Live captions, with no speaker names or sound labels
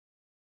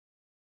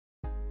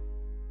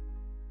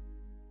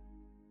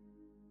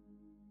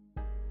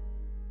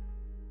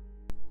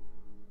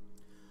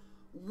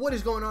What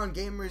is going on,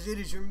 gamers? It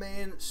is your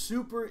man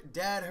Super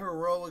Dad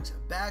Heroics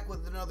back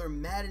with another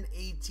Madden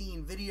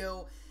 18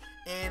 video,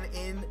 and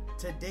in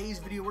today's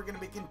video we're going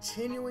to be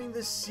continuing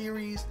the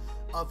series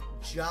of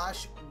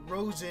Josh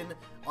Rosen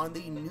on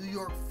the New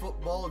York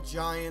Football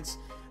Giants.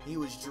 He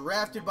was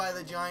drafted by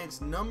the Giants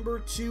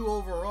 #2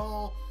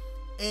 overall,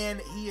 and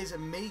he is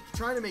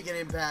trying to make an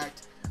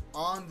impact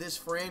on this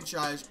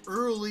franchise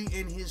early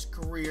in his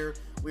career.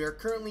 We are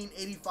currently in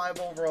 85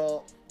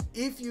 overall.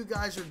 If you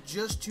guys are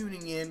just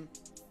tuning in,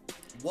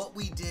 what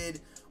we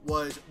did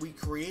was we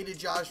created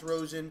Josh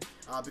Rosen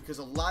because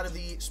a lot of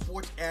the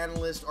sports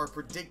analysts are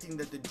predicting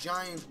that the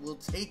Giants will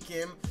take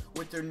him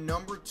with their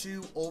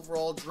 #2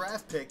 overall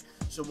draft pick.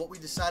 So what we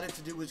decided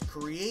to do was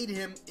create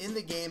him in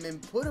the game and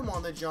put him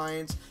on the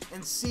Giants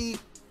and see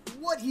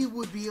what he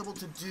would be able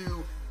to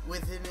do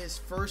within his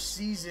first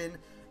season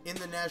in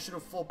the National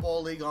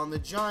Football League on the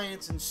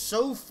Giants. And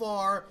so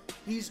far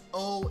he's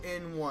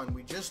 0-1.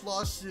 We just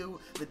lost to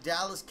the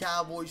Dallas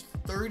Cowboys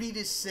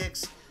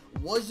 30-6.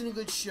 Wasn't a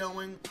good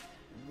showing,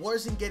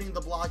 wasn't getting the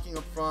blocking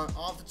up front.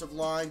 Offensive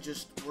line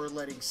just were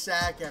letting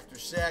sack after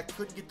sack,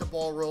 couldn't get the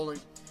ball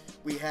rolling.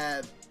 We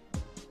had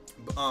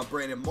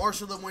Brandon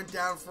Marshall that went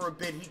down for a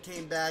bit. He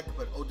came back,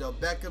 but Odell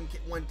Beckham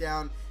went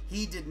down.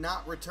 He did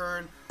not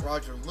return.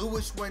 Roger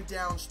Lewis went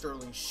down.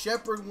 Sterling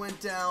Shepard went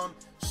down.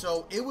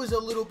 So it was a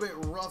little bit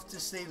rough,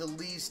 to say the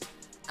least,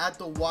 at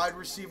the wide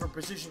receiver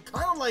position.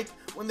 Kind of like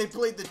when they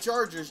played the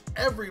Chargers,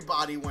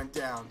 everybody went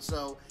down.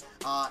 So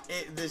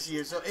this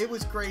year, so it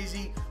was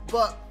crazy.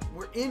 But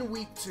we're in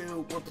week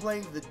 2. We're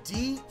playing the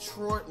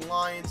Detroit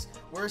Lions.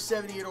 We're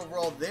 78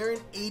 overall. They're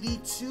in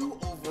 82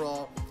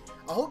 overall.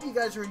 I hope you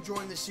guys are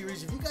enjoying this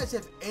series. If you guys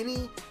have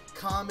any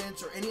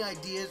comments or any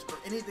ideas or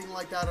anything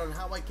like that on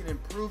how I can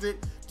improve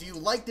it, do you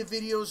like the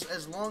videos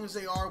as long as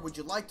they are? Would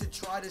you like to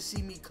try to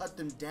see me cut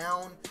them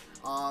down?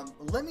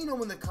 Let me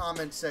know in the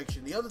comment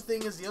section. The other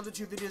thing is, the other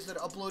 2 videos that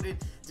I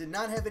uploaded did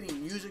not have any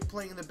music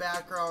playing in the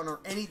background or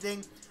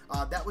anything.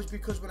 That was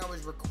because when I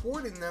was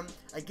recording them,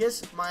 I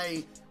guess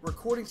my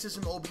recording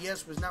system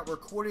OBS was not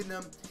recording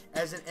them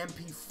as an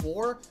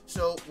MP4.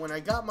 So when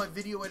I got my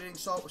video editing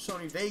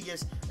Sony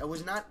Vegas, I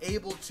was not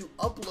able to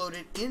upload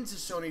it into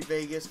Sony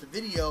Vegas, the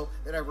video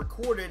that I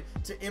recorded,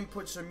 to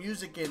input some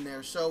music in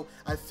there. So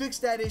I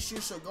fixed that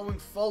issue. So going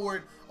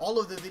forward, all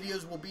of the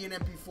videos will be in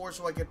MP4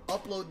 so I can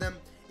upload them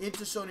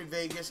into Sony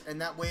Vegas,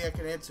 and that way I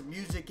can add some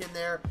music in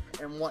there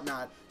and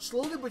whatnot.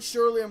 Slowly but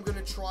surely I'm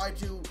going to try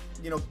to,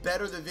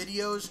 better the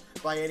videos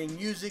by adding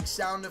music,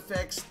 sound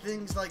effects,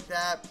 things like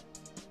that.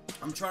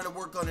 I'm trying to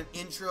work on an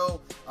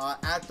intro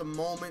at the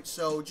moment,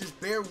 so just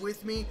bear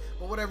with me.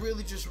 But what I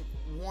really just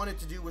wanted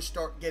to do was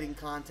start getting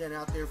content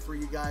out there for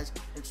you guys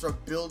and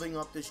start building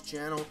up this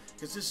channel,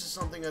 because this is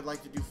something I'd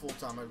like to do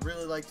full-time. I'd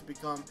really like to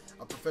become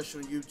a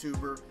professional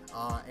YouTuber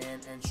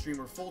and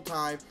streamer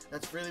full-time.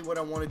 That's really what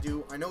I want to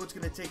do. I know it's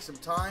going to take some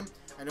time.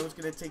 I know it's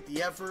going to take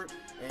the effort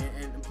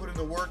and putting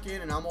the work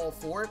in, and I'm all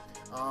for it.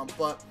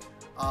 But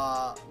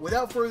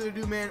without further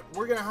ado, man,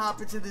 we're going to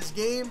hop into this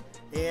game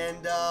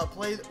and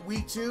play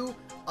week 2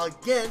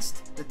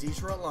 against the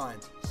Detroit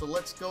Lions. So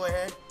let's go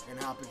ahead and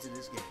hop into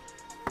this game.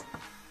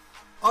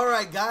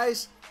 Alright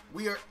guys,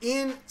 we are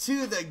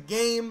into the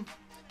game,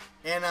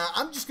 and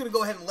I'm just going to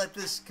go ahead and let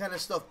this kind of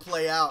stuff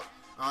play out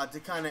to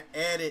kind of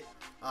add it,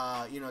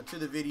 to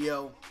the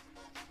video.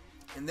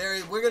 And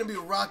there, we're going to be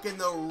rocking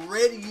the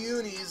red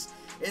unis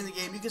in the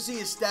game. You can see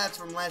his stats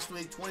from last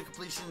week: 20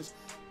 completions,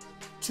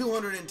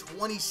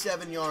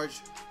 227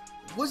 yards.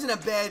 Wasn't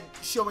a bad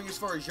showing as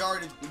far as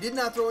yardage. We did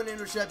not throw an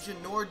interception,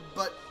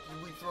 but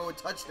we throw a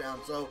touchdown.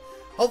 So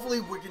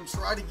hopefully we can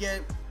try to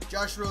get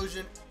Josh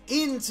Rosen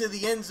into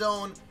the end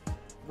zone,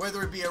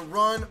 whether it be a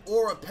run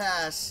or a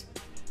pass.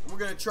 We're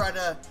going to try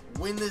to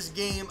win this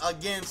game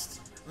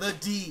against the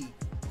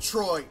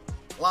Detroit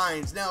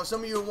Lions. Now,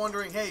 some of you are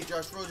wondering, hey,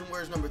 Josh Rosen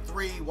wears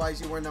 #3. Why is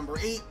he wearing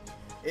 #8?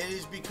 It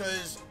is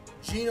because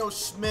Geno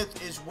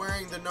Smith is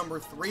wearing the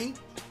 #3.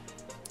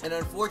 And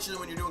unfortunately,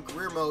 when you're doing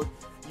career mode,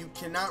 you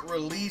cannot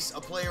release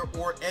a player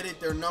or edit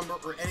their number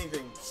or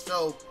anything.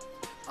 So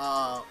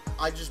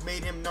I just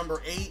made him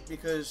 #8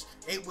 because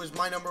 8 was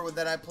my number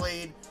that I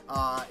played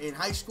in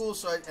high school.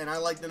 And I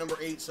like the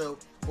 #8, so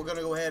we're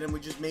gonna go ahead and we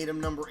just made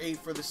him #8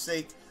 for the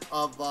sake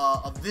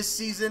of this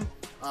season.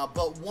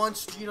 But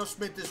once Geno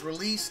Smith is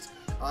released,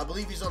 I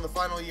believe he's on the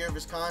final year of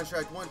his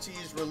contract. Once he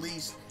is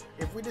released,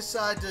 if we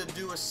decide to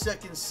do a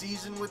second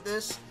season with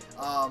this,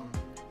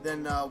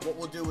 then what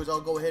we'll do is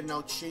I'll go ahead and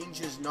I'll change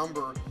his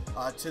number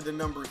to the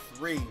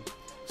 #3.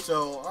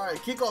 So, all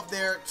right, kickoff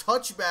there,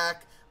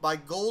 touchback by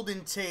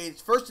Golden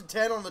Tate. 1st and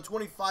 10 on the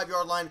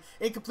 25-yard line.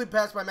 Incomplete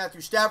pass by Matthew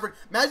Stafford.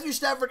 Matthew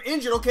Stafford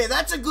injured. Okay,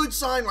 that's a good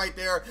sign right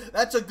there.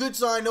 That's a good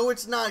sign. No,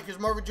 it's not,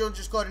 because Marvin Jones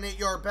just caught an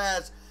 8-yard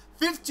pass.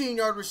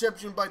 15-yard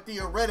reception by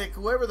Theoretic.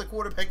 Whoever the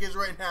quarterback is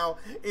right now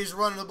is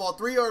running the ball.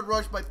 3-yard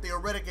rush by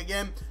Theoretic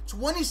again.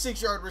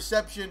 26-yard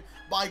reception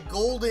by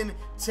Golden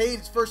Tate.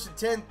 It's 1st and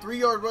 10.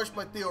 3-yard rush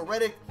by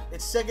Theoretic.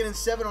 It's 2nd and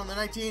 7 on the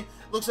 19.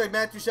 Looks like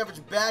Matthew Stafford's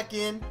back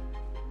in.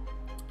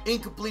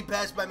 Incomplete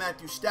pass by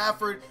Matthew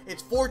Stafford.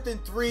 It's 4th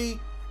and 3,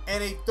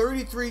 And a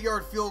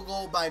 33-yard field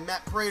goal by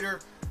Matt Prater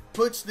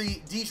puts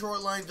the Detroit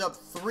Lions up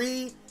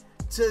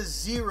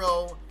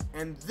 3-0.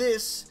 And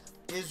this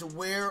is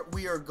where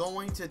we are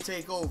going to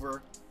take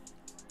over.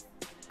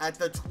 At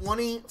the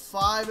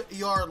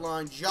 25-yard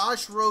line,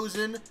 Josh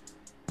Rosen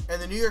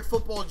and the New York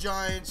Football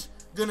Giants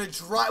gonna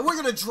drive. We're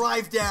gonna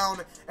drive down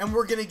and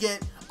we're gonna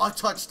get a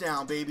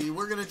touchdown, baby.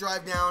 We're gonna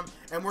drive down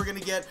and we're gonna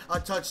get a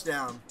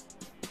touchdown.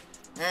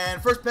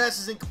 And first pass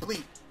is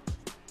incomplete.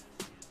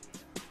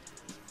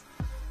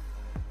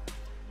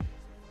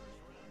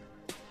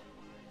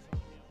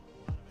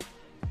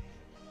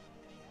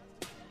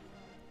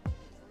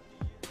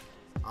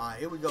 All right,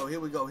 here we go.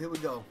 Here we go. Here we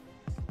go.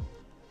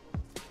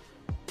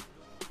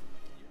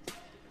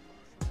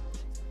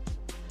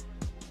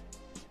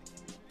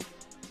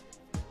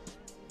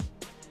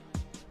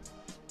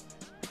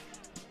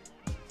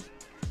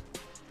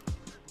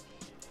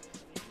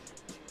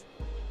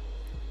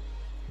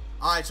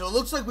 All right, so it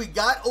looks like we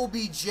got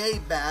OBJ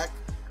back,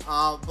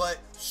 but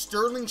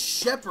Sterling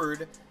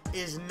Shepard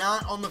is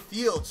not on the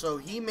field, so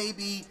he may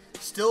be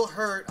still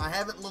hurt. I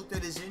haven't looked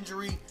at his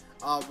injury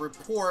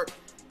report,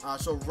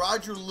 so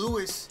Roger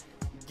Lewis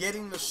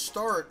getting the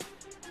start.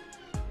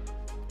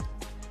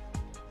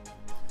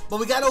 But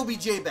we got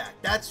OBJ back.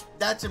 That's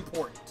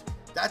important.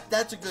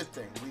 That's a good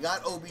thing. We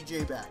got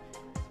OBJ back.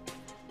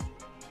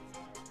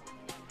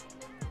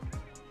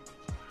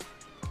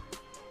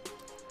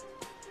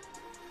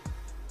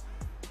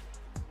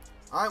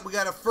 All right, we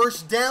got a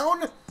first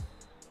down.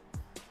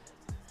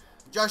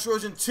 Josh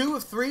Rosen, 2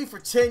 of 3 for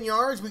 10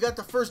 yards. We got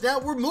the first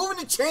down. We're moving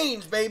the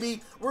chains,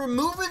 baby. We're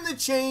moving the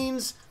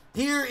chains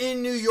here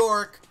in New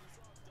York.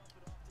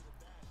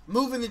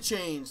 Moving the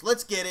chains.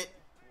 Let's get it.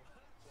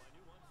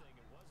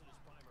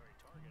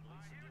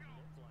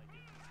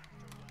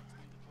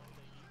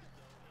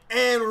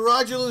 And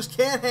Roger Lewis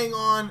can't hang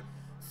on.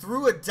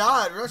 Threw a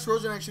dot. Josh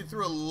Rosen actually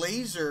threw a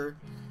laser.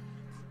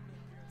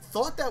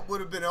 Thought that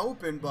would have been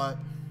open, but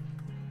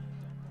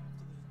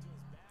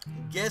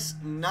guess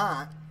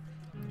not.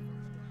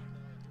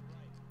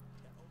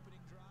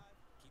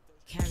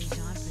 Carries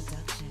on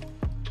production.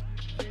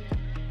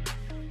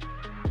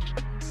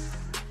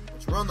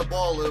 Let's run the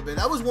ball a little bit.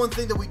 That was one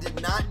thing that we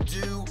did not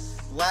do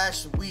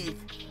last week,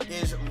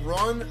 is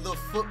run the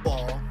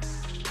football.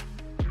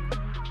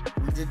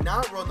 We did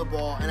not run the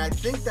ball, and I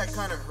think that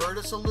kind of hurt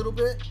us a little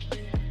bit.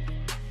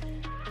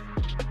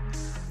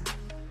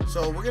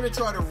 So we're going to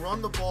try to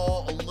run the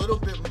ball a little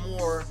bit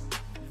more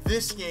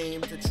this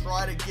game to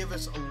try to give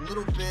us a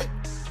little bit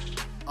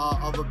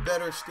of a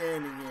better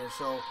standing here.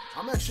 So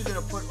I'm actually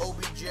going to put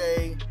OBJ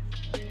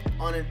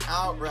on an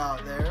out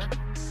route there.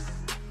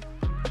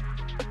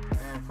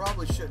 And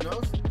probably shouldn't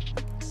have.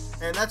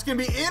 And that's going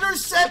to be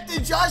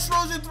intercepted. Josh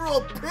Rosen threw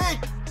a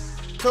pick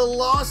to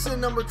Lawson,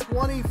 number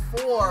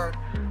 24.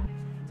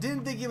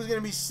 Didn't think he was going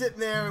to be sitting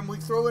there, and we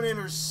throw an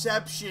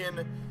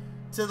interception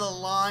to the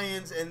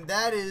Lions, and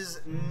that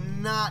is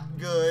not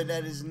good.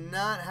 That is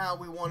not how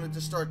we wanted to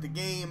start the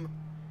game.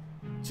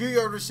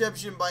 2-yard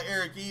reception by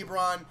Eric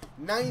Ebron,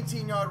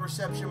 19-yard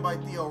reception by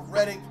Theo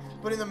Reddick,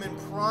 putting them in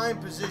prime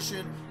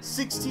position.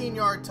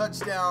 16-yard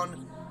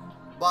touchdown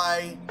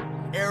by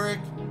Eric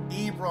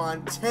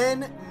Ebron.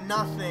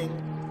 10-0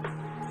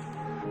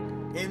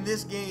 in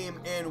this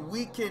game, and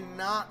we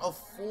cannot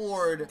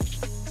afford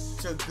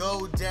to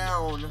go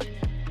down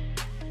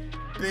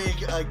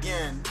big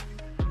again.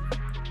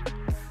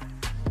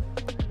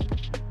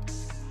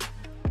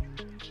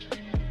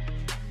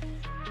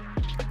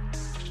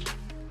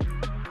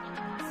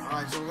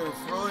 Alright, so we're going to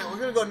throw it. We're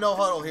going to go no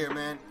huddle here,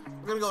 man.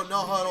 We're going to go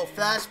no huddle.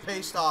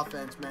 Fast-paced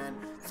offense, man.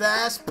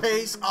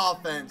 Fast-paced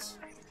offense.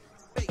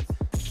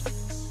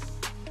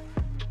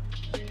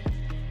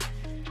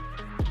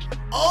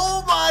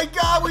 Oh my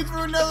God, we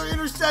threw another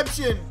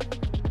interception.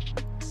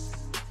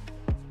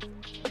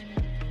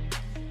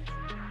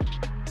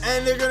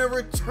 And they're going to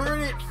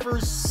return it for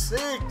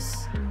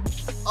 6.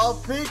 A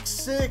pick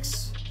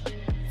 6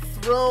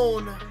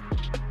 thrown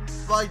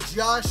by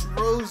Josh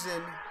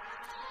Rosen.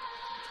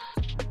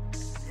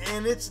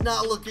 And it's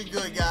not looking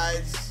good,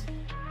 guys.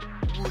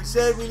 We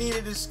said we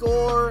needed to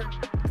score.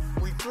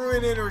 We threw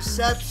an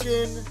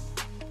interception.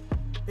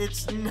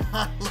 It's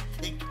not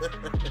looking good.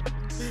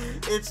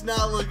 It's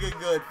not looking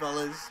good,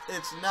 fellas.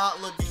 It's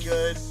not looking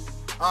good.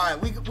 All right,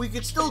 we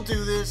could still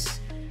do this.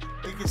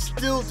 We could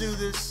still do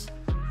this.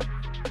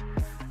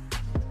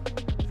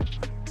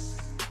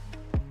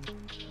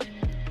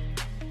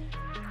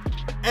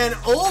 And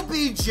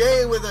OBJ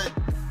with a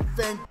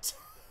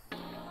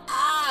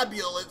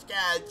fabulous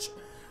catch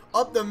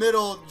up the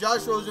middle.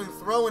 Josh Rosen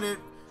throwing it.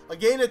 A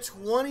gain of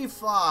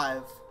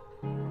 25.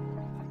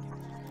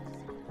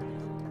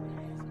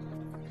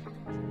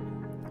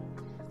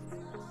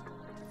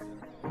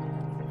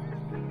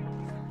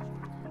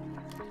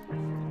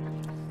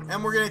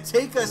 And we're going to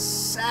take a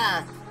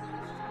sack.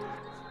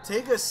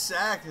 Take a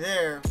sack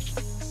there.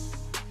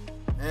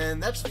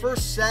 And that's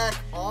first sack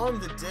on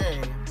the day.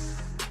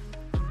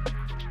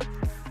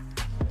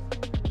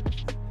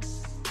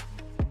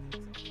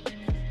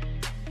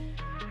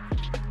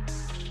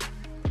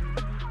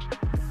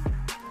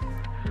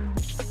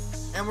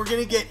 And we're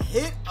going to get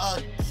hit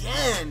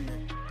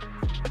again.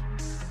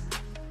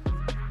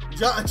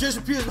 Just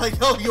appears like,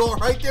 yo, you all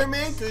right there,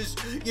 man? Because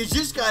you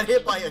just got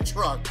hit by a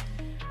truck.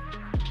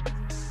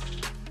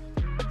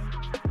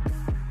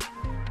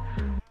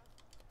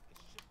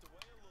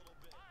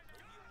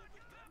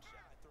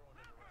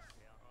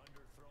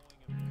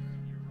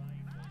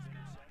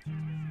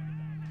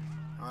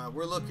 All right,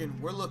 we're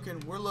looking.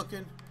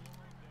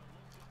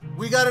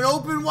 We got an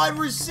open wide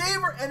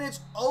receiver, and it's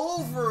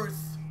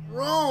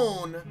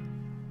overthrown.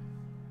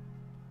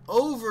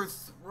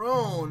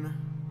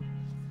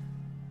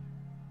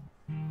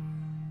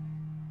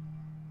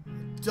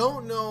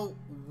 Don't know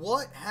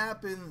what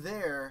happened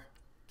there.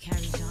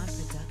 Carry on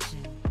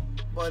production.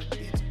 But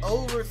it's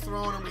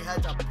overthrown, and we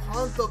had to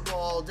punt the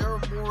ball.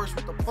 Daryl Morris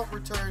with the punt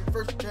return.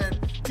 First and 10.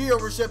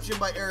 2-yard reception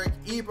by Eric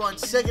Ebron.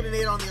 2nd and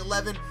 8 on the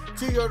 11.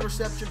 2-yard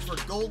reception for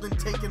Golden.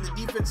 Taking the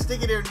defense.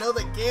 Sticking there. No,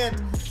 they can't.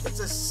 It's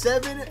a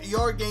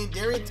 7-yard gain.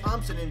 Darian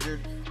Thompson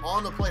injured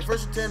on the play.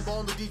 First and 10. Ball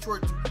on the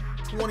Detroit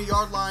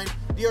 20-yard line.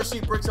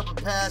 DRC breaks up a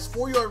pass.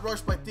 4-yard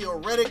rush by Theo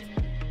Reddick.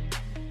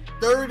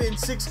 3rd and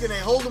 6, gonna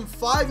hold him.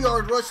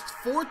 5-yard rush. It's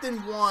 4th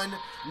and 1.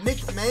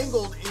 Nick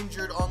Mangold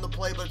injured on the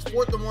play, but it's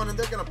 4th and 1, and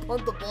they're gonna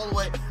punt the ball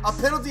away. A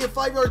penalty of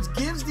 5 yards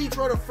gives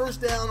Detroit a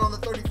first down on the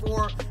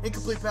 34.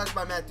 Incomplete pass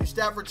by Matthew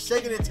Stafford.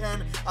 2nd and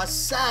 10. A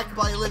sack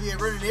by Olivier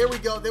Vernon. There we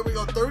go.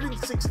 3rd and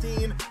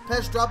 16.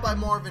 Pass dropped by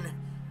Marvin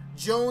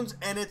Jones,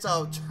 and it's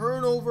a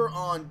turnover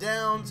on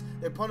downs.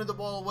 They punted the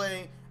ball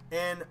away,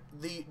 and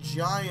the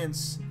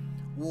Giants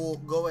will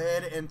go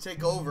ahead and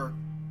take over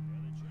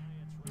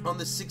on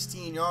the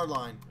 16-yard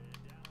line.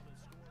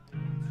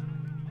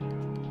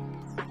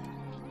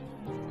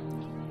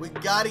 We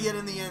got to get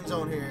in the end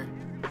zone here.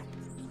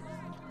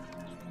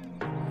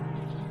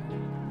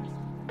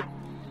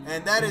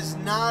 And that is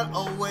not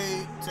a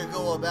way to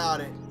go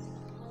about it.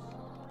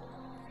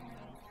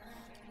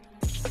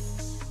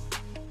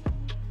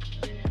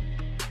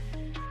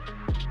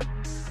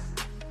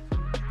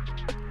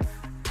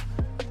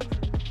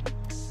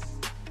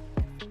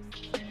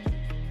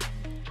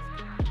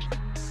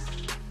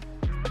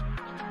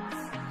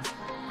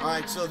 All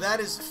right, so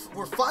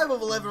we're 5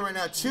 of 11 right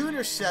now. 2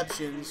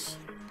 interceptions.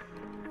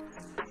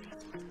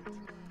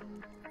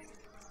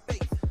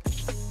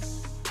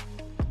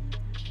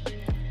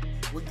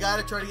 We got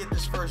to try to get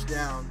this first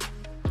down.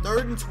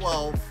 3rd and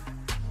 12.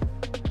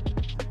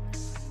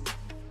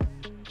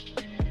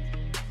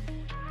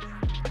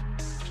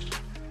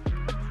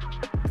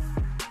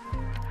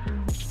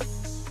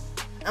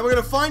 And we're going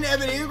to find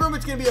Evan Ingram.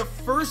 It's going to be a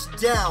first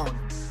down.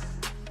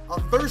 A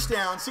first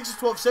down, 6 of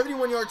 12,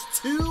 71 yards,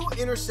 2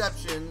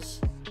 interceptions.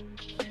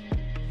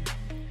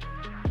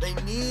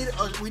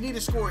 We need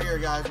a score here,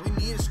 guys. We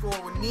need a score.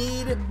 We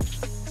need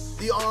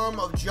the arm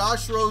of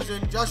Josh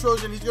Rosen. Josh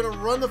Rosen, he's going to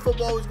run the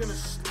football. He's going to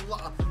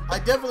slide. I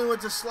definitely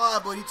went to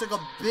slide, but he took a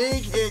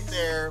big hit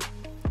there.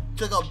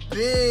 Took a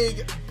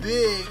big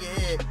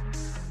hit.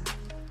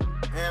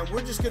 And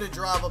we're just going to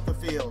drive up the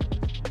field.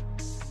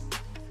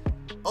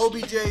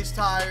 OBJ's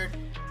tired.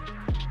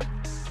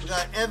 We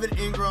got Evan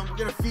Ingram. We're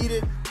going to feed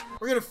it.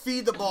 We're going to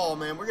feed the ball,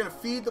 man. We're going to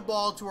feed the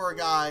ball to our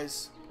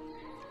guys.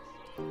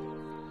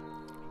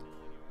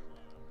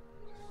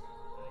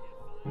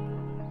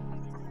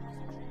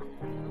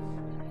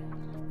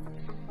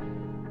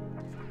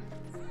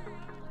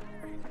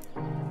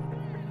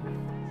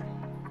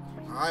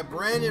 All right,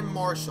 Brandon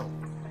Marshall.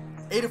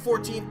 8 of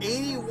 14,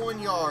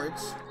 81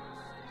 yards.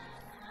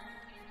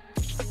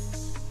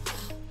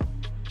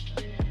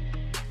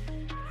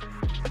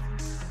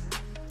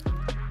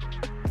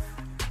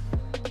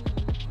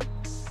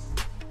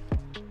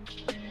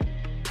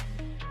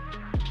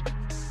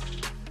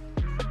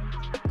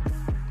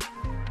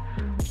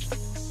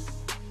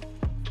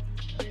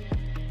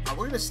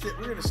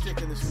 We're gonna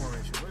stick in this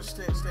formation. We're gonna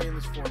stay in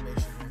this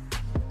formation here.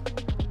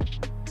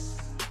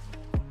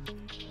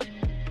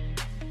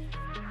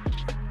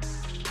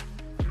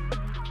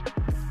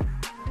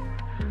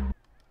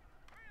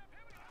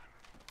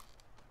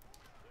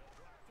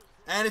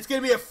 And it's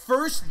gonna be a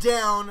first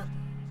down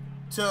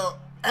to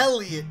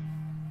Elliott.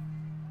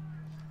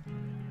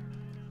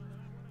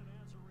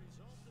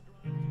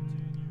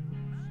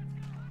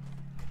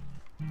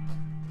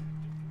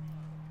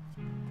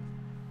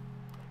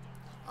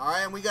 All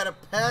right, and we got a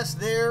pass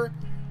there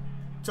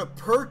to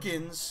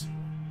Perkins.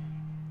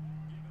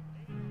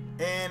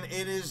 And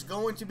it is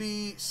going to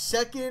be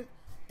 2nd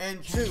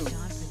and 2.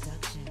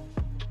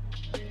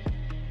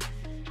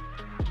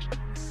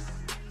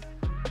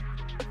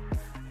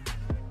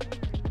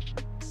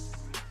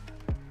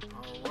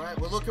 All right,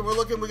 we're looking.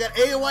 We got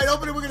A wide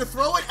open, and we're going to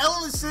throw it.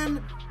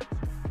 Ellison.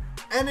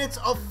 And it's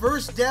a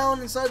first down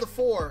inside the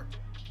 4.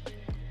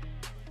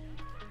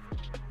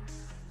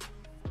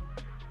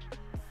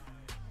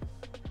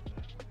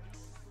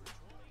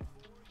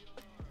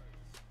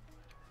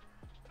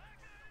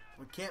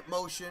 Can't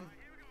motion.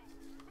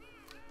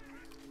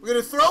 We're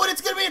going to throw it. It's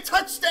going to be a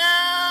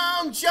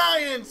touchdown,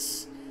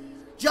 Giants.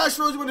 Josh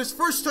Rosen with his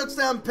first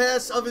touchdown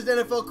pass of his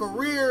NFL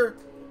career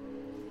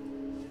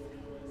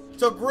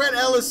to Brett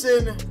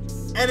Ellison.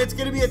 And it's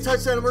going to be a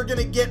touchdown, and we're going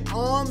to get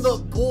on the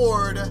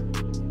board.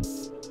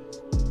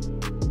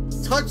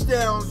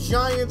 Touchdown,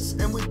 Giants,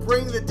 and we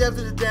bring the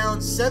deficit down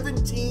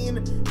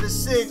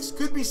 17-6.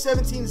 Could be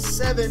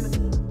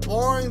 17-7,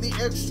 barring the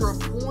extra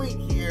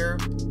point here.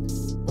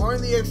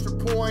 Barring the extra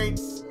point.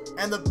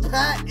 And the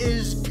pat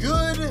is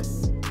good.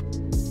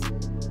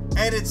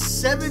 And it's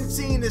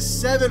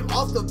 17-7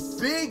 off the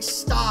big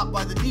stop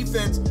by the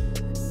defense.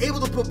 Able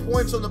to put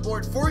points on the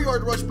board.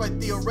 4-yard rush by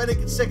Theo Reddick.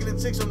 It's 2nd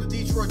and 6 on the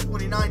Detroit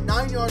 29.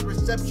 9-yard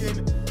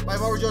reception by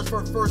Marvin Jones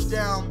for a first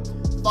down.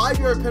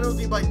 5-yard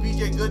penalty by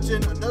B.J.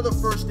 Goodson. Another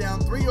first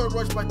down. 3-yard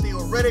rush by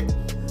Theo Reddick.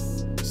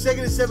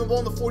 2nd and 7, ball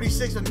on the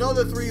 46.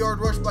 Another 3-yard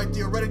rush by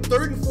Theo Reddick.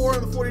 3rd and 4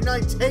 on the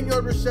 49.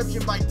 10-yard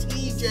reception by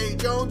T.J.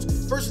 Jones.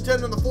 1st and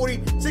 10 on the 40.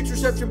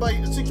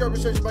 6-yard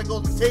reception by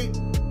Golden Tate.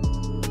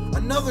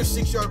 Another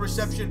 6-yard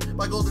reception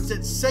by Golden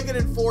Tate. 2nd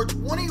and 4.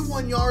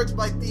 21 yards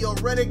by Theo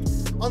Reddick.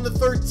 On the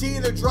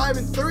 13, they're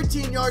driving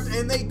 13 yards,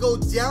 and they go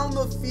down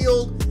the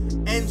field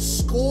and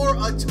score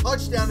a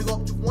touchdown to go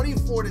up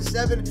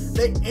 24-7.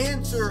 They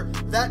answer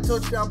that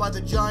touchdown by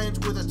the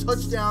Giants with a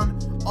touchdown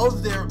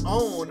of their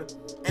own.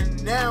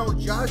 And now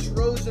Josh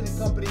Rosen and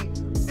company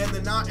and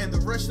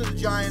the rest of the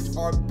Giants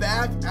are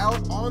back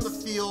out on the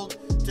field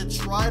to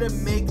try to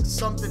make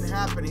something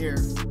happen here.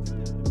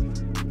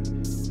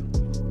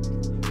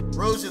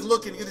 Rosen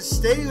looking, going to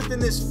stay within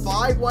this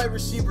 5 wide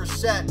receiver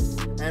set,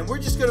 and we're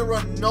just going to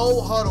run no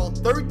huddle.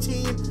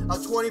 13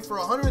 of 20 for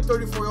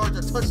 134 yards,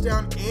 a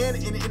touchdown, and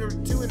 2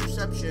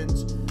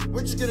 interceptions.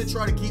 We're just going to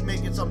try to keep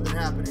making something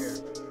happen here.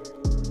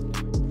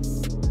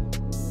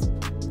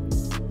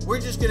 We're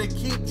just going to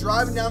keep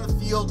driving down the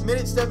field.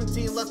 Minute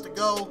 17 left to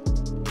go.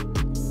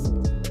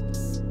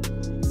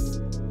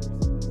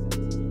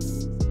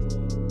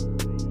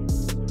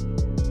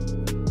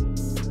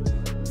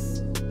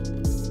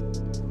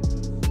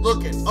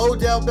 Looking,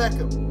 Odell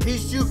Beckham,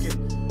 he's juking,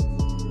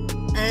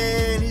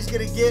 and he's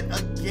going to get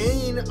a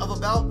gain of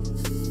about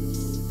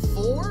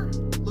 4.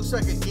 Looks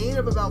like a gain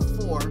of about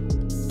 4.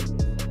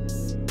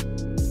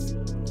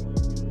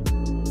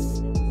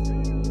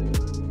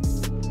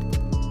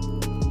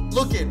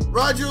 Looking,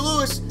 Roger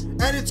Lewis,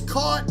 and it's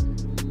caught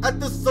at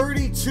the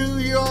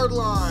 32-yard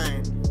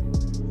line.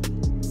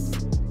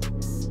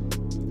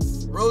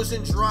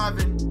 Rosen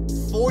driving,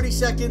 40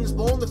 seconds,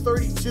 ball on the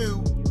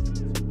 32.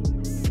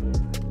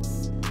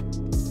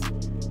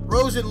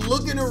 Rosen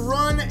looking to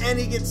run, and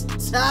he gets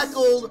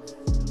tackled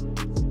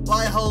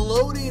by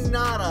Haloti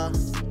Ngata.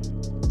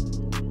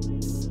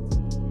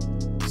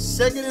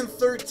 2nd and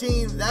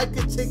 13. That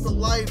could take the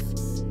life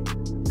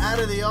out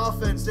of the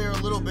offense there a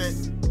little bit.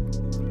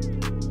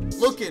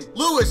 Looking,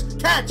 Lewis,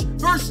 catch,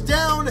 first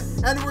down,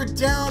 and we're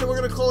down. We're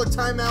going to call a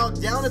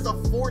timeout down at the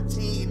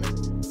 14.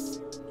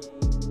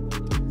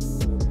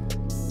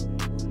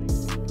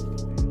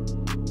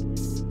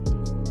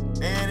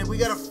 And we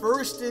got a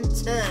 1st and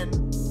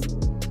 10.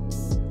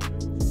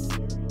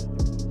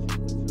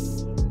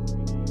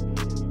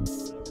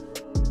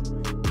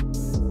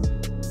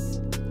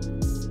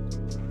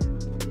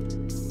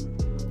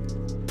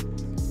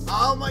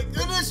 Oh my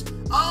goodness!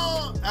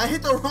 Oh, I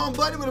hit the wrong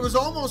button, but it was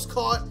almost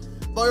caught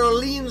by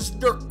Orleans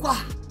Darkwa.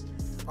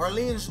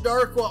 Orleans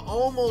Darkwa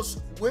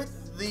almost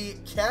with the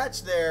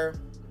catch there.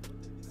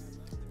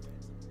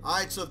 All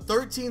right, so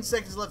 13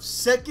 seconds left.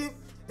 2nd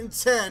and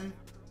 10.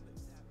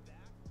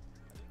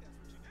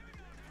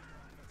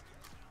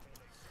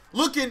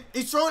 Looking,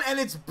 he's throwing, and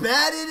it's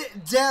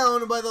batted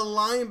down by the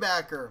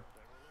linebacker.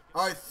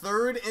 All right,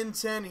 3rd and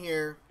 10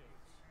 here.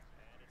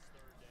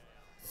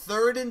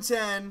 3rd and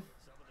 10.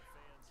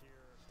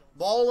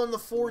 Ball on the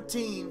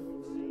 14.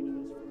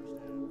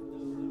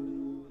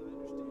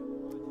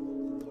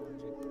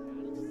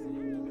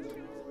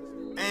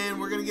 And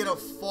we're going to get a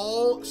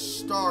false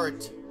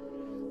start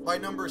by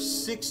number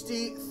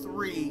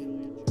 63,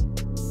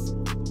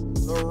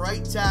 the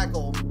right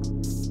tackle.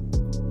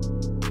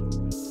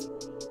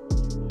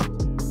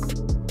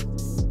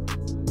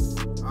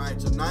 All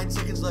right, so 9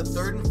 seconds left,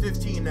 3rd and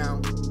 15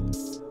 now.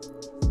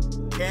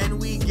 Can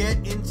we get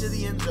into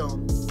the end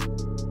zone?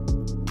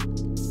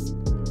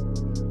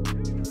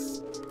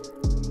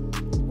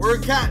 We're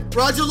in cat.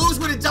 Roger Lewis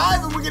with a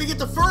dive, and we're going to get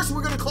the first.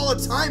 We're going to call a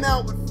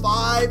timeout with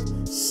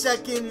 5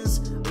 seconds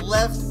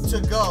left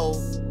to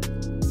go.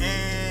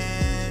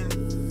 And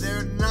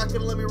they're not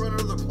going to let me run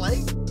another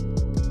play.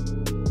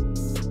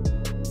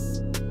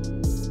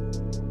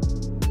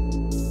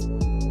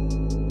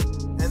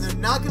 And they're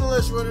not going to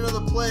let us run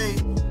another play.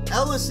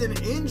 Ellison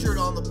injured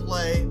on the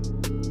play.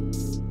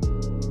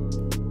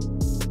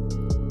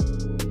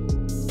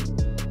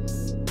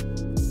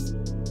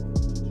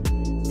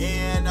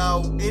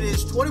 It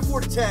is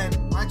 24-10.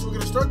 All right, so we're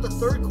going to start the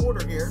 3rd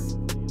quarter here.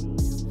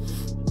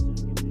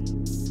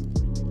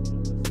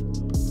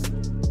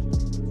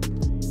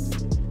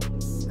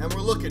 And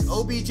we're looking.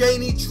 OBJ,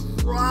 and he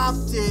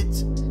dropped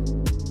it.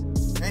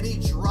 And he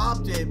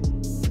dropped it.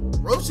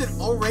 Rosen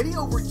already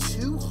over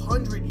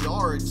 200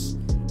 yards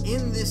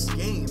in this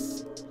game.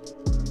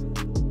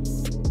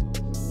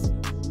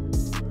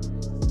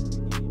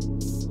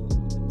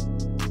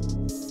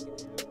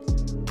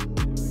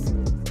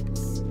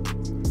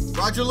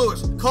 Roger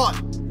Lewis caught.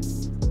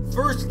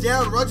 First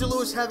down. Roger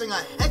Lewis having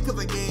a heck of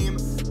a game.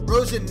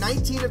 Rosen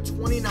 19 of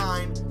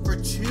 29 for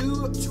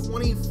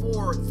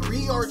 224, 3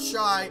 yards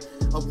shy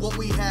of what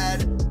we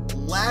had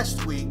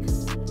last week.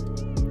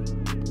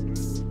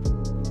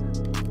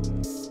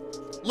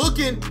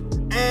 Looking,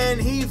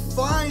 and he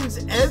finds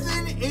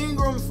Evan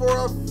Ingram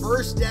for a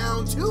first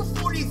down.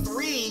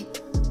 243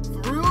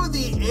 through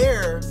the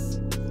air.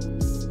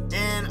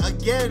 And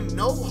again,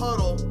 no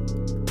huddle.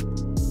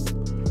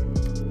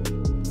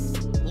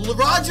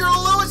 Roger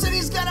Lewis, and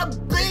he's got a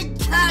big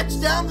catch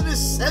down to the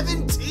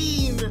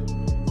 17.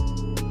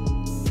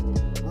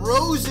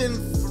 Rosen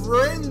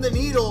threading the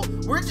needle.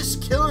 We're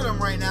just killing them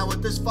right now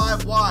with this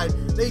 5 wide.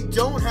 They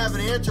don't have an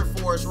answer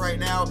for us right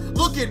now.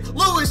 Looking,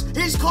 Lewis,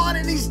 he's caught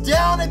and he's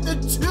down at the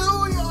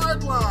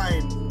 2-yard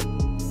line.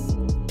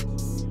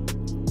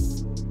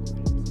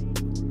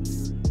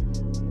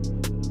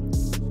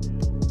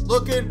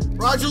 Looking,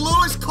 Roger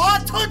Lewis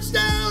caught,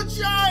 touchdown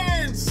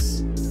Giants!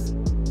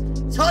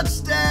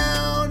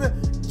 Touchdown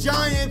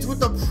Giants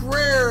with a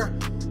prayer,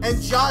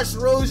 and Josh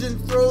Rosen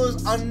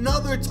throws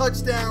another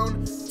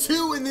touchdown.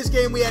 2 in this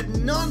game. We had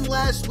none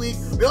last week.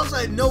 We also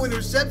had no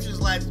interceptions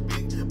last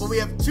week, but we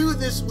have 2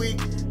 this week.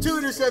 2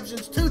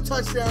 interceptions, 2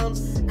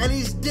 touchdowns, and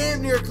he's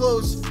damn near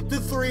close to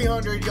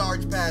 300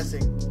 yards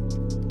passing.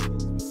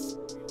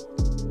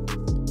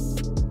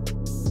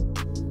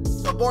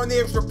 So barring the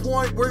extra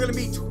point, we're going to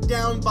be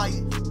down by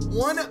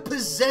 1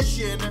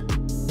 possession.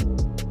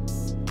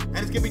 And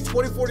it's going to be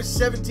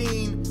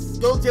 24-17.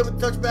 Golden Tate with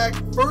the touchback.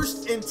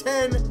 1st and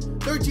 10.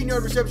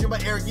 13-yard reception by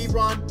Eric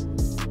Ebron.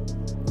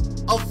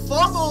 A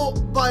fumble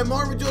by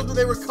Marvin Jones, but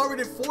they recovered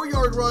it.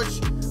 4-yard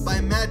rush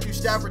by Matthew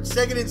Stafford.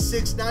 2nd and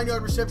 6.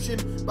 9-yard reception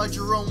by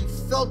Jerome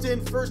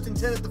Felton. 1st and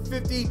 10 at the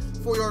 50.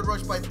 4-yard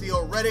rush by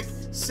Theo Reddick.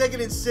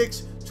 2nd and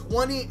 6.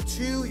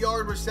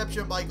 22-yard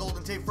reception by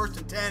Golden Tate. 1st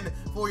and 10.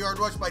 4-yard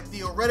rush by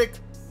Theo Reddick.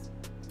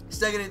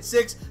 2nd and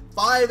 6.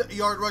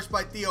 5-yard rush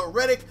by Theo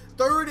Reddick.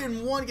 3rd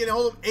and 1, getting a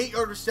hold of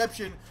 8-yard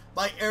reception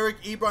by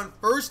Eric Ebron.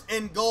 1st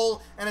and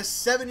goal, and a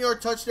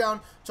 7-yard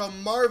touchdown to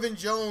Marvin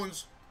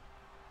Jones.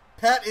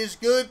 Pat is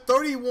good.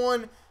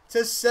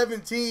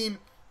 31-17.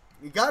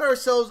 We got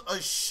ourselves a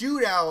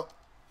shootout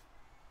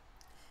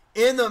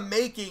in the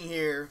making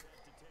here.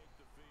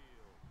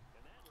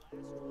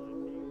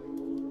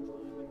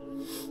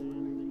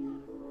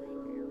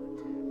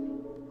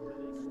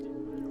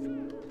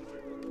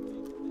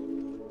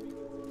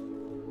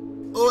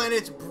 Oh, and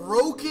it's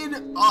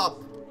broken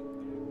up.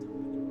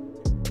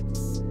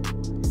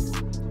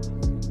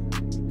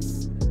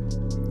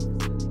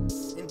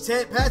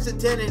 Pass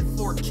intended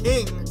for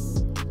King,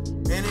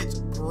 and it's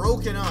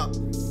broken up.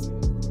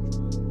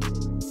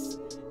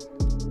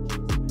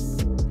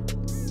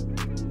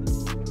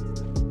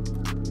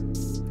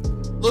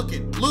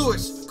 Looking,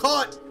 Lewis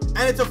caught,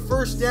 and it's a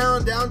first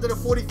down to the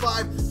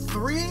 45.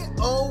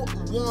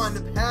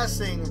 3:01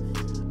 passing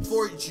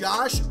for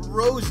Josh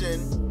Rosen.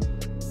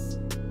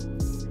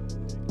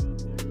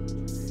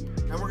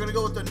 And we're going to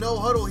go with the no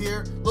huddle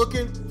here.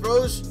 Looking,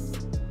 throws,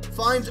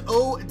 finds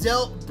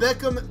Odell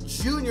Beckham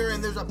Jr.,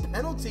 and there's a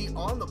penalty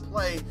on the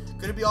play.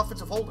 Could it be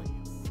offensive holding?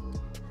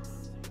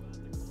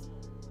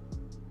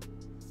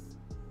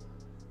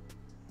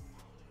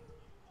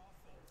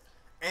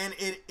 And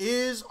it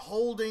is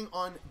holding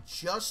on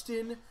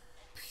Justin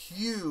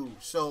Pugh.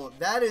 So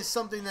that is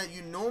something that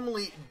you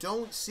normally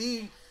don't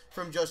see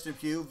from Justin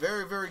Pugh.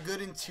 Very, very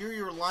good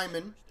interior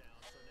lineman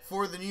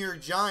for the New York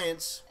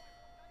Giants.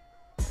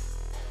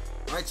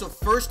 All right, so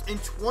 1st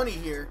and 20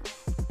 here.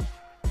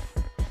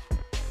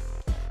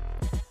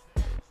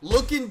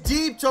 Looking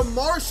deep to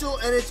Marshall,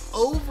 and it's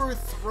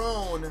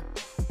overthrown.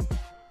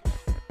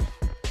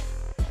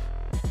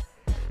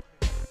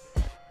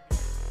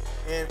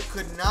 And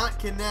could not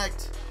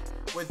connect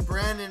with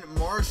Brandon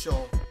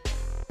Marshall.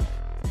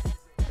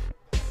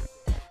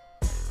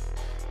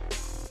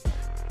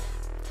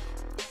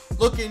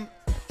 Looking,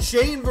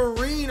 Shane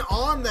Vereen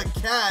on the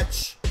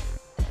catch.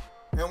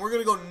 And we're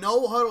going to go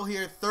no huddle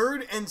here.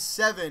 3rd and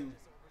 7.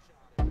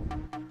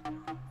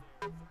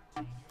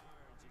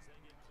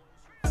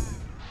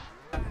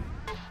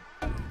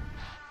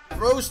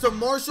 Throws to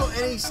Marshall,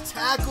 and he's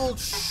tackled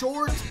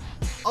short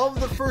of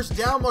the first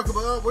down marker.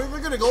 But we're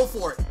going to go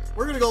for it.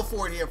 We're going to go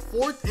for it here.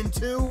 4th and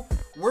 2.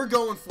 We're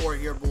going for it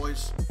here,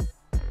 boys.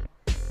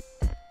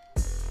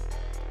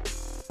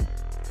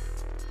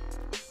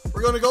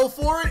 We're going to go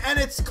for it, and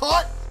it's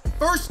caught.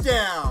 First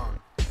down.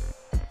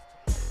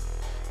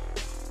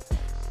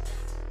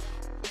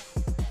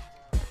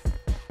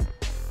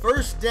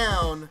 First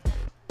down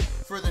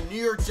for the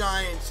New York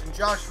Giants and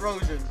Josh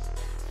Rosen.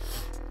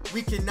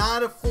 We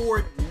cannot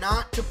afford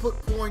not to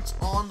put points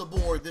on the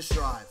board this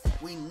drive.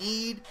 We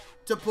need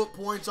to put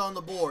points on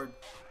the board.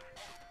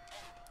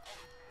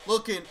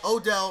 Looking,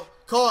 Odell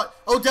caught.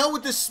 Odell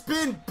with the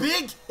spin.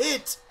 Big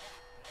hit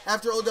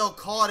after Odell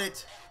caught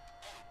it.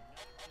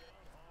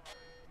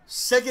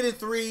 2nd and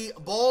 3.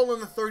 Ball on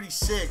the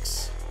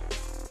 36.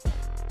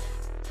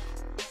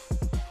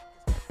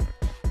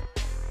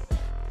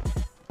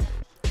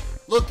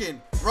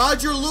 Looking.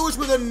 Roger Lewis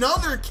with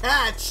another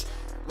catch.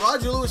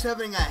 Roger Lewis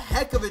having a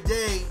heck of a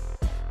day.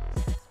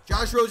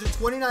 Josh Rosen,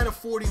 29 of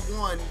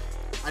 41.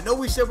 I know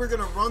we said we're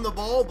going to run the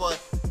ball,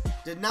 but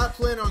did not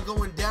plan on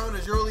going down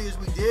as early as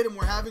we did, and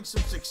we're having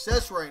some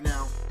success right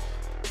now.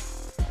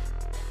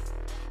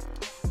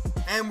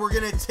 And we're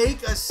going to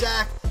take a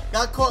sack.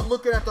 Got caught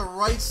looking at the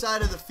right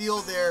side of the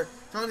field there,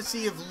 trying to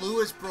see if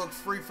Lewis broke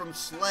free from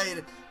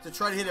Slade to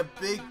try to hit a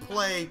big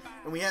play.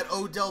 And we had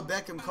Odell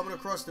Beckham coming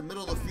across the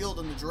middle of the field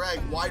in the drag,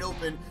 wide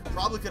open.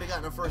 Probably could have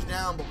gotten a first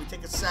down, but we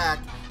take a sack,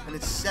 and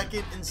it's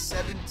 2nd and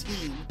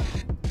 17.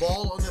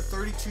 Ball on the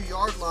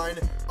 32-yard line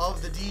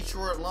of the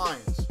Detroit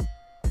Lions.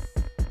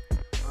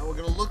 We're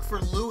going to look for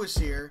Lewis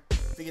here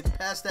if he gets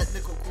past that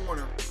nickel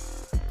corner.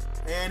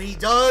 And he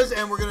does,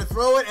 and we're going to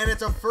throw it, and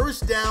it's a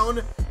first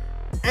down.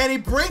 And he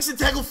breaks the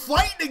tackle,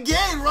 fighting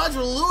again.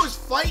 Roger Lewis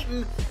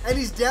fighting, and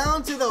he's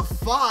down to the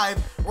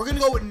 5. We're going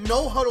to go with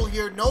no huddle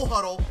here, no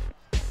huddle.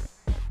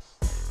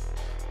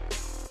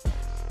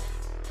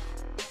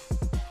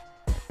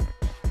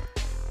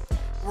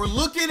 We're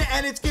looking,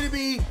 and it's going to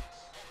be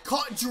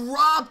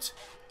dropped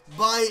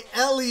by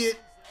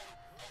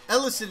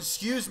Ellison,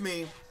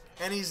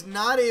 and he's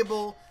not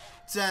able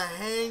to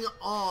hang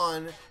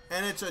on,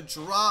 and it's a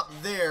drop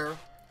there.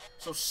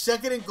 So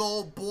 2nd and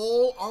goal,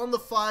 ball on the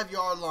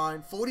 5-yard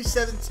line,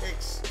 47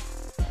 ticks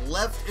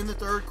left in the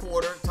 3rd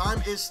quarter.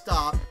 Time is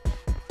stopped.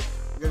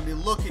 We're going to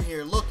be looking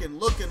here, looking,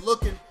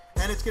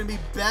 and it's going to be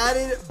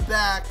batted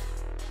back,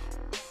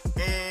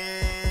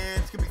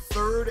 and it's going to be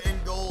 3rd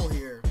and goal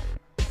here.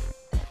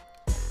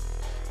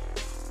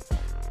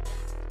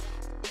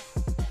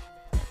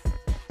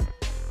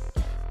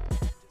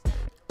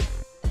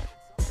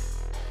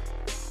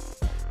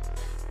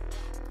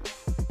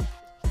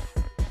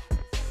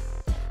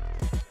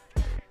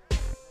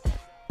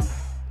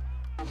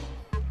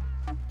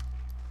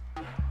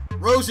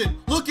 Rosen,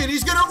 looking,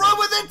 he's going to run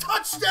with it,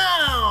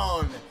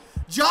 touchdown!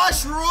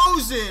 Josh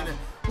Rosen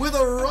with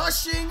a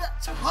rushing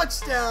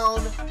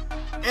touchdown,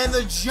 and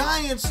the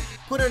Giants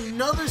put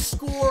another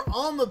score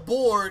on the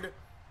board,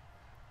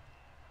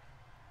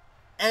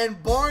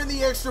 and barring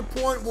the extra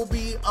point will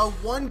be a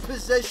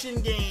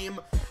one-possession game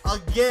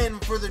again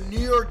for the New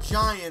York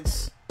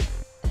Giants.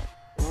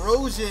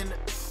 Rosen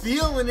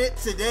feeling it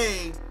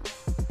today.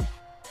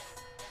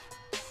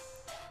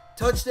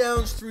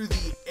 Touchdowns through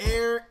the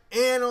air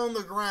and on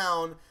the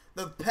ground.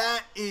 The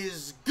pat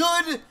is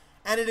good,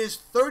 and it is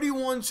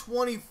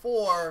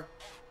 31-24.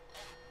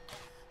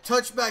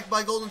 Touchback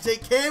by Golden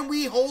State. Can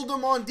we hold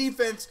them on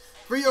defense?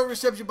 3-yard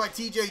reception by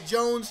TJ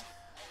Jones.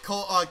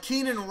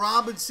 Keenan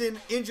Robinson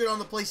injured on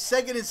the play.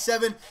 2nd and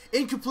 7.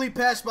 Incomplete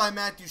pass by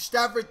Matthew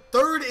Stafford.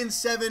 3rd and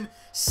 7.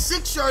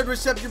 6-yard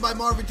reception by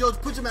Marvin Jones.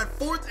 Puts him at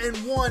 4th and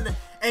 1.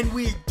 And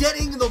we're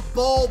getting the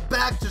ball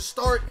back to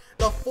start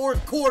the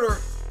 4th quarter.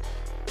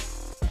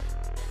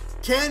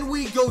 Can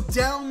we go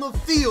down the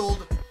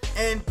field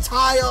and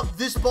tie up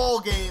this ball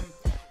game?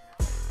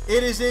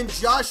 It is in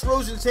Josh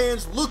Rosen's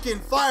hands, looking,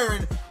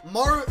 firing.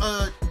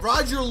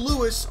 Roger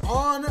Lewis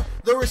on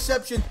the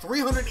reception,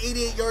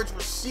 388 yards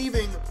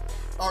receiving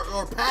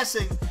or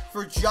passing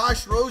for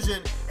Josh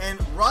Rosen, and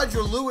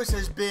Roger Lewis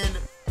has been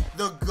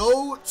the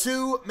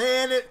go-to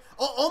man. It's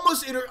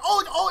almost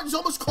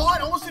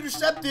caught, almost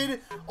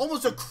intercepted,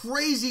 almost a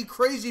crazy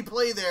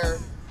play there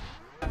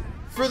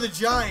for the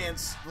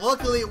Giants.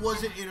 Luckily, it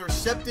wasn't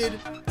intercepted.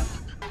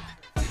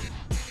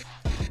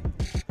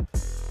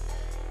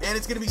 And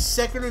it's going to be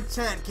 2nd and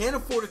 10. Can't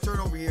afford a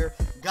turnover here.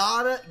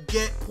 Gotta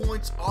get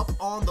points up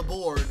on the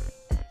board.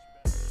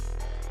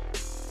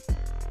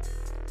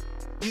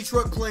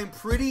 Detroit playing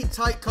pretty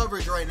tight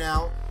coverage right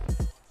now.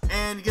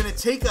 And going to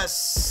take a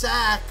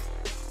sack.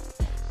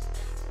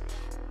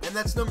 And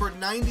that's number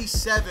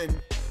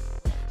 97.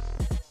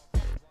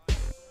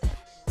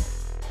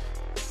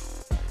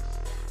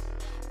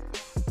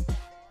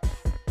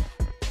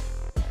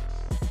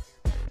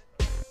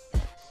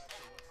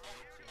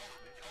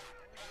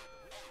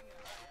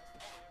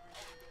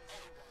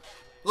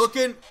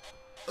 Looking,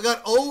 I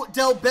got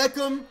Odell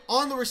Beckham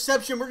on the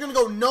reception. We're going to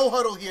go no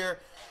huddle here.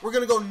 We're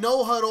going to go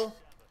no huddle,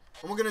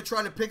 and we're going to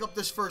try to pick up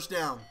this first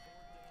down.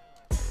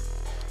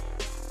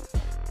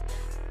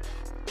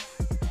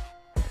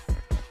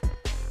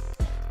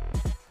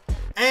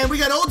 And we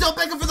got Odell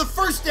Beckham for the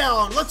first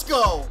down. Let's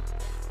go.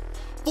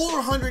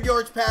 400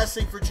 yards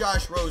passing for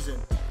Josh Rosen.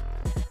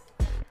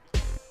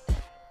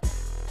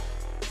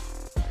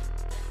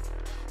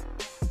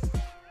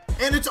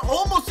 And it's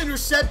almost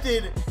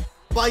intercepted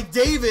by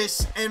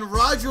Davis, and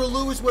Roger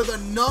Lewis with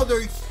another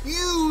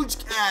huge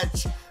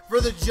catch for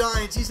the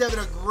Giants. He's having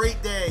a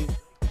great day.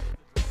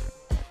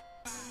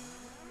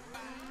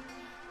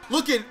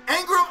 Looking,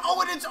 Ingram,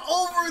 and it's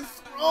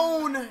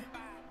overthrown.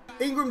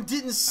 Ingram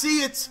didn't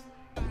see it,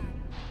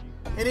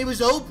 and he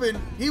was open.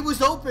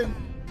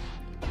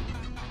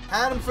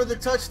 Had him for the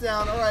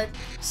touchdown. All right,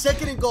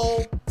 2nd and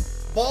goal,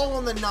 ball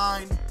on the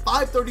 9,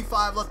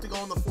 5:35 left to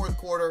go in the 4th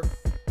quarter.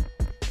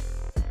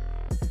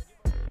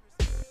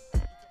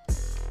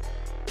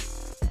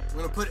 I'm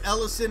going to put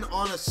Ellison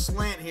on a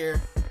slant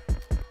here.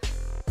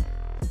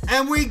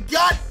 And we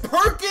got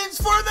Perkins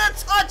for the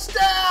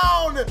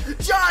touchdown!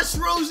 Josh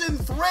Rosen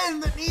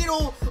threading the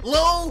needle,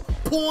 low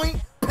point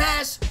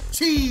pass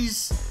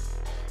cheese.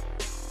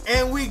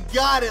 And we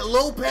got it,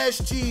 low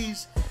pass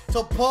cheese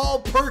to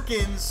Paul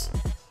Perkins.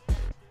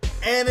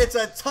 And it's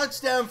a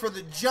touchdown for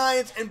the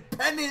Giants, and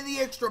pending the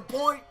extra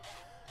point,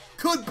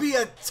 could be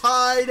a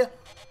tied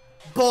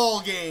ball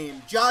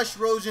game. Josh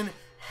Rosen,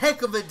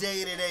 heck of a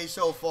day today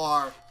so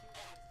far.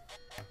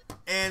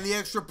 And the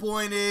extra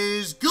point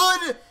is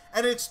good,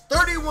 and it's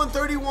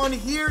 31-31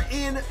 here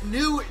in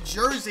New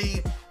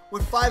Jersey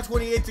with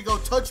 5:28 to go.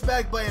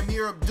 Touchback by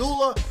Amir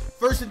Abdullah.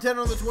 First and 10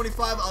 on the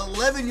 25,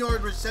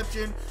 11-yard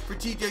reception for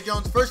TJ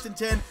Jones. First and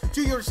 10,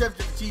 2-yard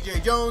reception for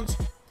TJ Jones.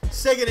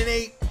 Second and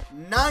 8,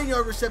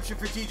 9-yard reception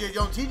for TJ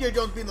Jones. TJ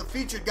Jones being the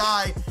featured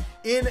guy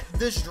in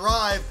this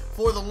drive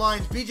for the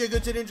Lions. BJ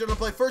Goodson injured on the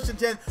play. First and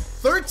 10,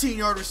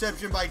 13-yard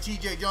reception by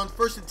TJ Jones.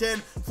 First and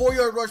 10,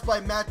 4-yard rush by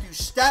Matthew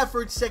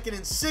Stafford. Second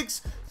and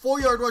 6,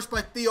 4-yard rush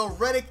by Theo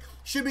Reddick.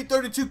 Should be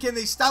 32. Can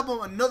they stop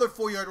him? Another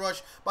 4-yard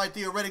rush by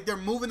Theo Reddick. They're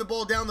moving the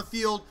ball down the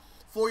field.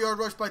 4-yard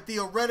rush by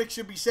Theo Reddick.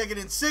 Should be second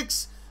and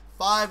 6.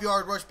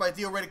 5-yard rush by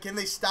Theo Reddick. Can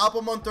they stop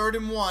him on 3rd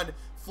and 1?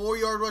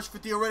 4-yard rush for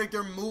Theo Reddick.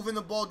 They're moving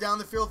the ball down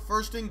the field.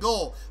 First and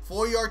goal.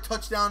 4-yard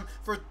touchdown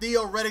for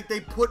Theo Reddick. They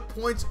put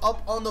points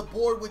up on the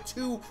board with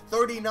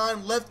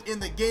 2:39 left in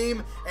the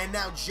game. And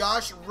now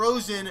Josh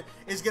Rosen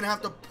is going to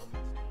have to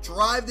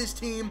drive this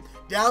team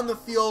down the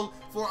field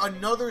for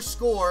another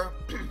score.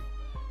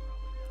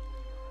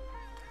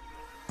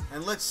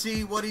 And let's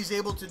see what he's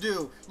able to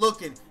do.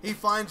 Looking, he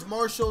finds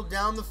Marshall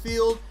down the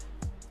field.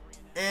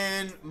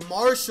 And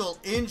Marshall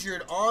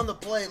injured on the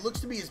play. It looks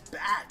to be his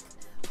back.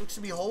 Looks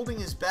to be holding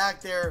his back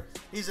there.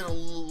 He's in a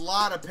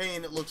lot of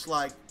pain, it looks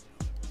like.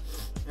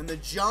 And the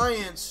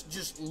Giants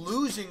just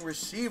losing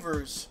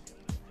receivers.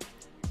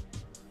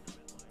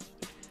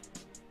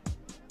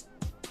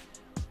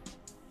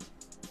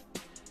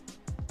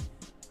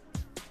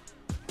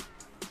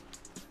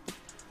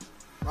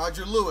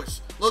 Roger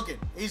Lewis looking.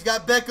 He's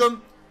got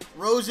Beckham.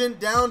 Rosen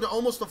down to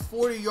almost the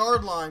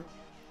 40-yard line.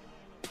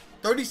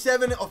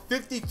 37 of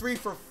 53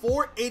 for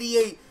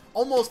 488.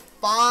 Almost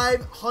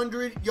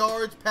 500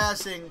 yards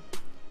passing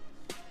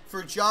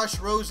for Josh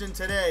Rosen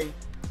today.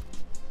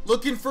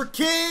 Looking for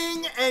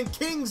King, and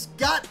King's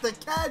got the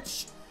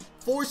catch.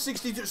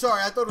 462.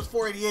 Sorry, I thought it was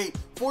 488.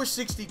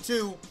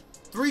 462.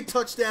 3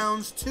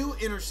 touchdowns, 2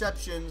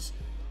 interceptions.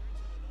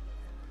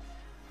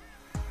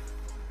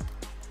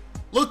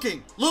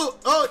 Looking, look,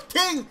 oh,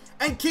 King,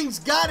 and King's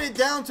got it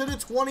down to the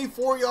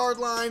 24-yard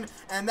line,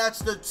 and that's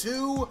the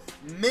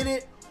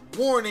 2-minute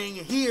warning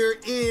here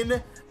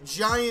in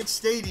Giant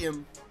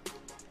Stadium.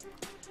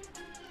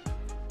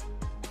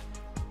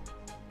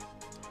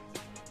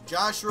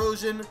 Josh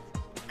Rosen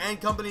and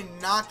company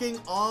knocking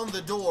on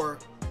the door.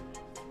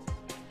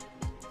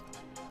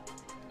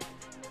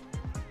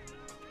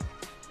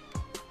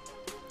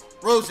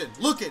 Rosen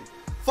looking.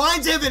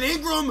 Finds Evan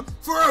Ingram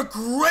for a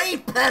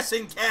great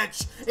passing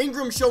catch.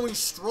 Ingram showing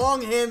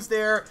strong hands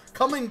there,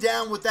 coming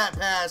down with that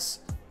pass.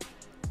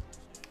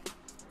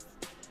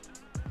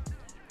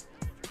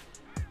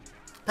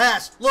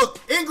 Pass. Look,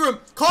 Ingram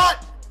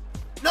caught.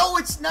 No,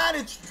 it's not.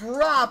 It's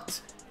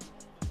dropped.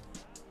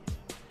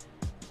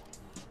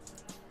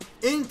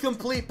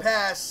 Incomplete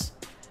pass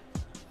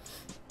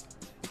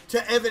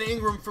to Evan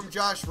Ingram from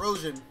Josh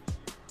Rosen.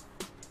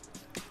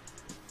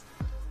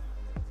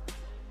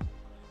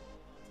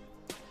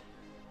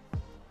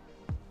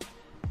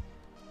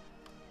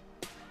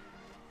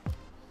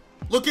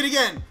 Look at it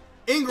again.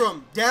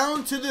 Ingram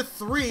down to the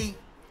 3.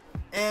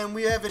 And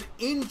we have an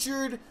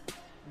injured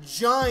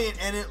Giant.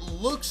 And it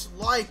looks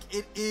like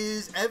it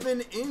is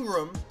Evan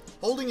Ingram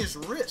holding his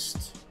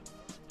wrist.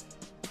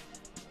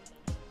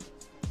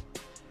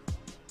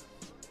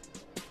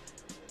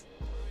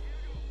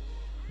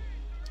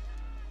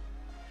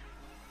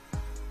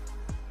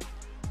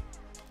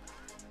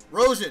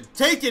 Rosen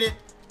taking it.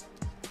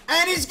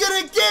 And he's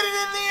going to get it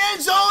in the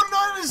end zone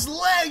on his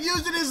leg,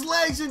 using his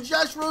legs. And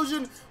Josh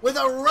Rosen with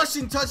a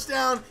rushing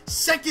touchdown,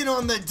 second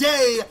on the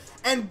day.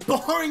 And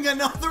barring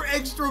another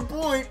extra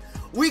point,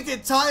 we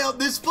could tie up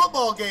this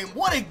football game.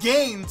 What a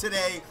game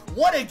today.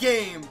 What a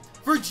game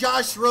for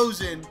Josh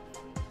Rosen.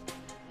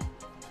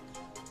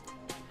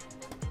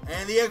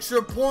 And the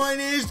extra point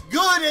is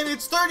good, and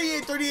it's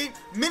 38-38,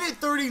 minute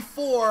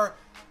 34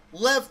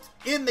 left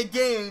in the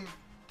game.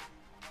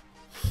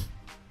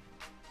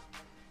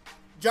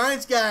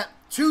 Giants got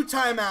 2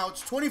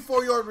 timeouts,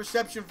 24-yard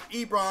reception for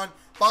Ebron,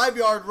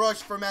 5-yard rush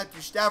for Matthew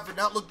Stafford.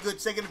 Not look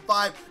good. Second and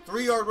 5,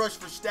 3-yard rush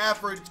for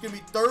Stafford. It's going to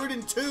be 3rd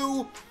and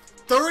 2,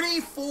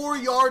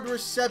 34-yard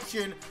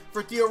reception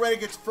for Theo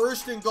Reddick. It's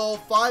 1st and goal,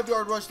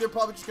 5-yard rush. They're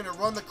probably just going to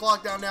run the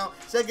clock down now.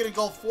 Second and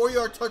goal,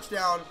 4-yard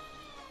touchdown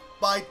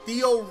by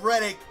Theo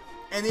Reddick.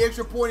 And the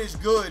extra point is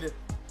good.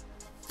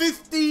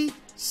 50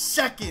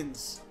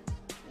 seconds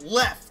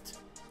left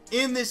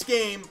in this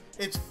game.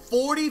 It's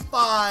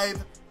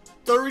 45-38.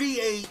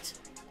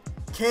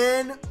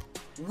 Can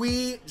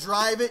we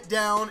drive it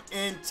down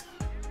and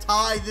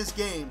tie this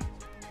game?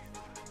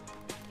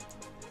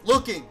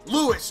 Looking.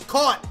 Lewis.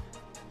 Caught.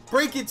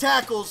 Breaking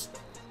tackles.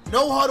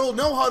 No huddle.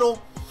 No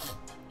huddle.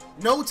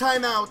 No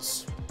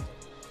timeouts.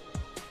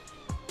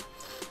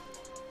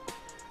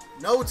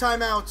 No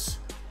timeouts.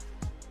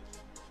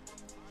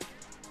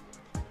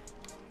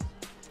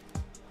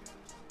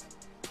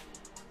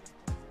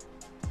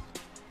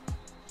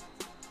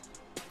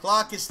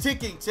 Clock is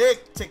ticking.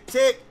 Tick, tick,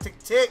 tick, tick,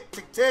 tick,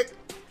 tick, tick.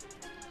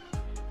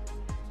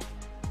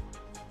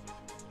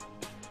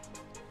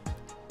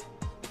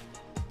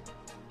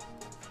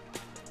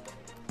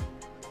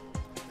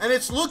 And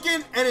it's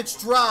looking, and it's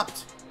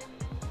dropped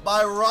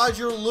by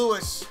Roger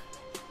Lewis.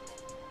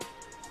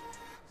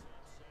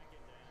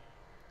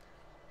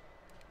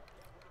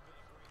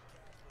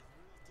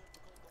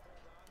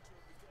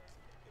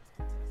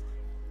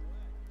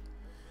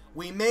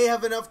 We may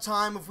have enough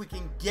time if we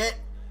can get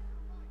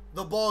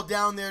the ball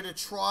down there to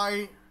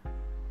try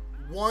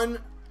one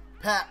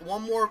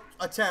more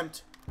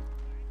attempt.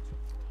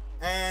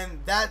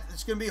 And that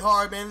it's going to be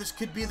hard, man. This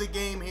could be the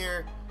game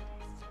here.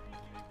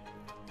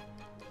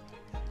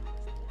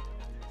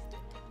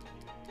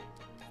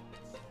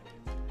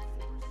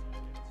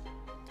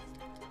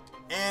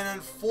 And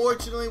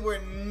unfortunately,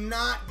 we're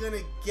not going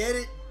to get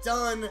it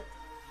done.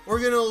 We're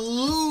going to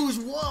lose.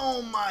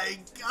 Oh my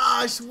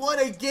gosh, what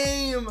a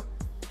game.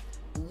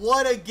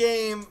 What a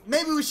game.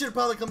 Maybe we should have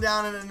probably come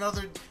down in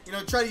another,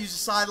 try to use the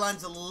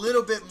sidelines a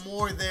little bit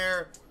more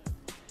there.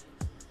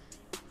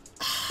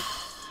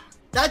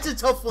 That's a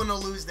tough one to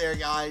lose there,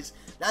 guys.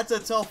 That's a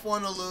tough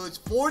one to lose.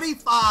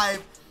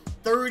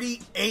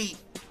 45-38.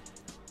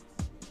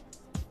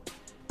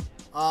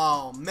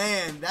 Oh,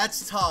 man,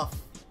 that's tough.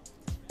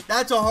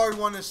 That's a hard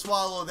one to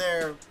swallow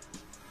there.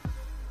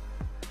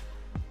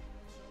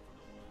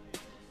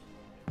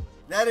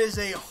 That is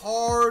a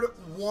hard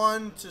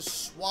one to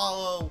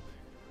swallow.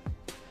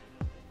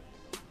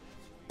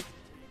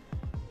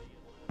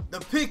 The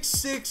pick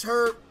six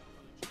hurt.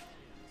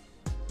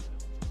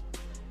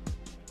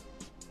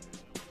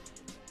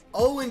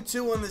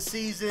 0-2 on the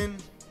season.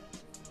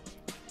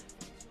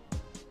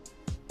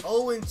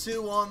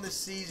 0-2 on the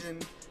season.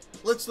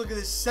 Let's look at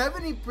this.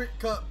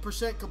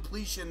 70%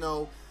 completion,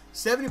 though.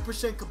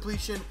 70%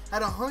 completion,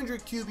 had a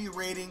 100 QB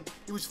rating.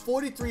 He was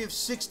 43 of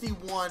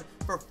 61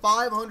 for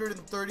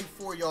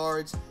 534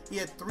 yards. He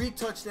had 3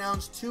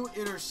 touchdowns, 2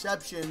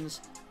 interceptions.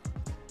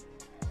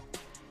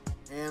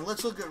 And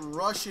let's look at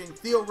rushing.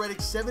 Theo Reddick,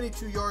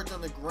 72 yards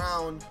on the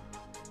ground.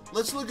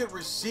 Let's look at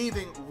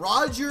receiving.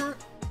 Roger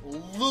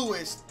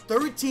Lewis,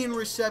 13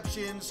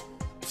 receptions,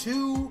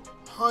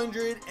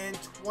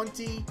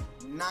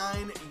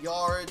 229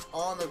 yards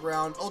on the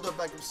ground. Odell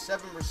Beckham,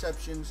 7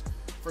 receptions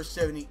for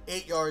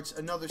 78 yards.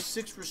 Another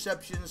 6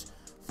 receptions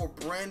for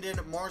Brandon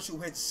Marshall,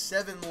 who had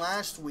 7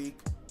 last week.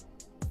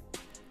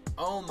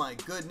 Oh my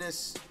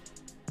goodness.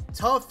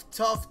 Tough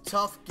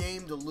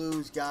game to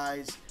lose,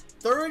 guys.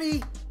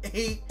 38-45.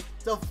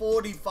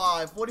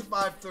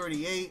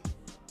 45-38.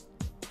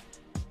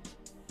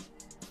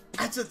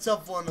 That's a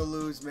tough one to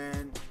lose,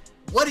 man.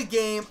 What a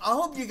game. I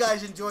hope you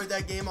guys enjoyed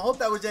that game. I hope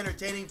that was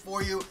entertaining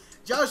for you.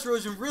 Josh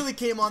Rosen really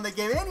came on that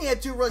game, and he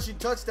had 2 rushing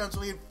touchdowns,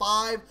 so he had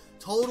 5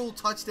 total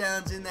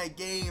touchdowns in that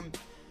game.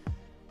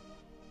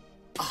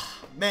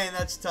 Man,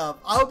 that's tough.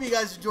 I hope you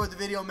guys enjoyed the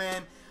video,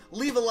 man.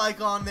 Leave a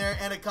like on there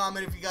and a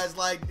comment if you guys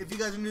liked. If you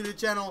guys are new to the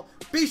channel,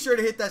 be sure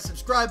to hit that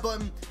subscribe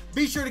button.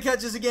 Be sure to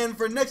catch us again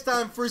for next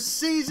time for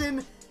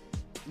season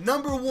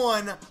number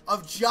 1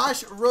 of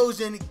Josh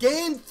Rosen.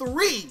 Game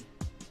 3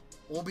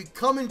 will be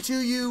coming to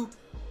you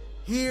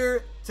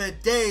here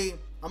today.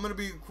 I'm going to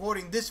be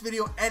recording this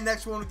video and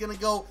next one. We're going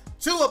to go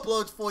 2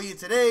 uploads for you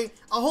today.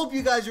 I hope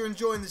you guys are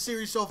enjoying the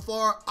series so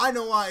far. I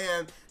know I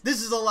am.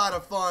 This is a lot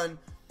of fun.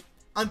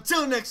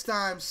 Until next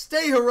time,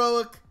 stay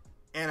heroic,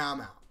 and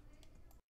I'm out.